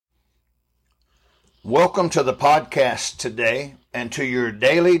Welcome to the podcast today and to your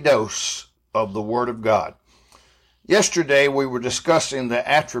daily dose of the Word of God. Yesterday we were discussing the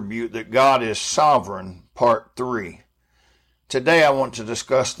attribute that God is sovereign, part 3. Today I want to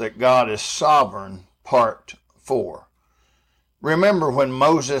discuss that God is sovereign, part 4. Remember when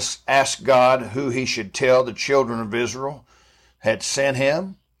Moses asked God who he should tell the children of Israel had sent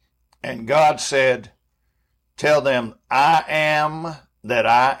him? And God said, "Tell them, I am that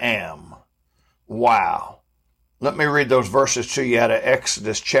I am." Wow. Let me read those verses to you out of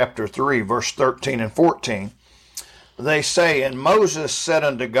Exodus chapter 3, verse 13 and 14. They say, "And Moses said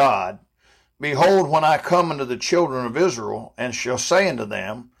unto God, Behold, when I come unto the children of Israel, and shall say unto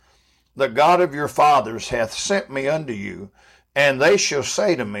them, The God of your fathers hath sent me unto you, and they shall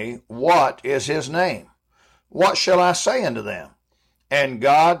say to me, What is his name? What shall I say unto them? And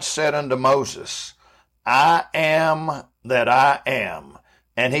God said unto Moses, I am that I am.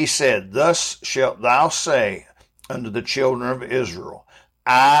 And he said, Thus shalt thou say unto the children of Israel,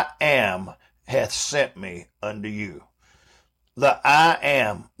 I am hath sent me unto you." The I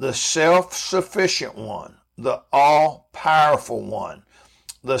am, the self-sufficient one, the all-powerful one,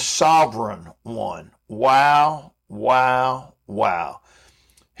 the sovereign one. Wow, wow, wow.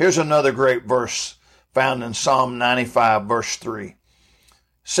 Here's another great verse found in Psalm 95, verse 3. It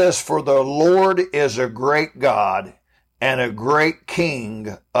says, "For the Lord is a great God, and a great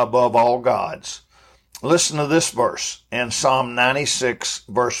king above all gods." Listen to this verse in Psalm 96,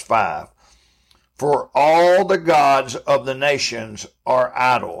 verse 5. "For all the gods of the nations are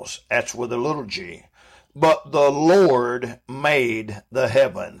idols," that's with a little g, "but the Lord made the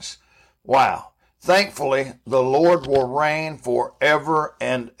heavens." Wow. Thankfully, the Lord will reign forever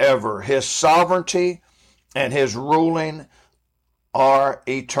and ever. His sovereignty and his ruling are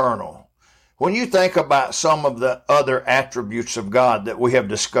eternal. When you think about some of the other attributes of God that we have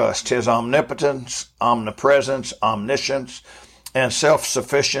discussed, his omnipotence, omnipresence, omniscience, and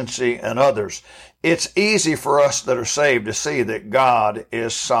self-sufficiency and others, it's easy for us that are saved to see that God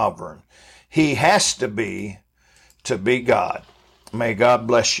is sovereign. He has to be God. May God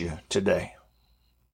bless you today.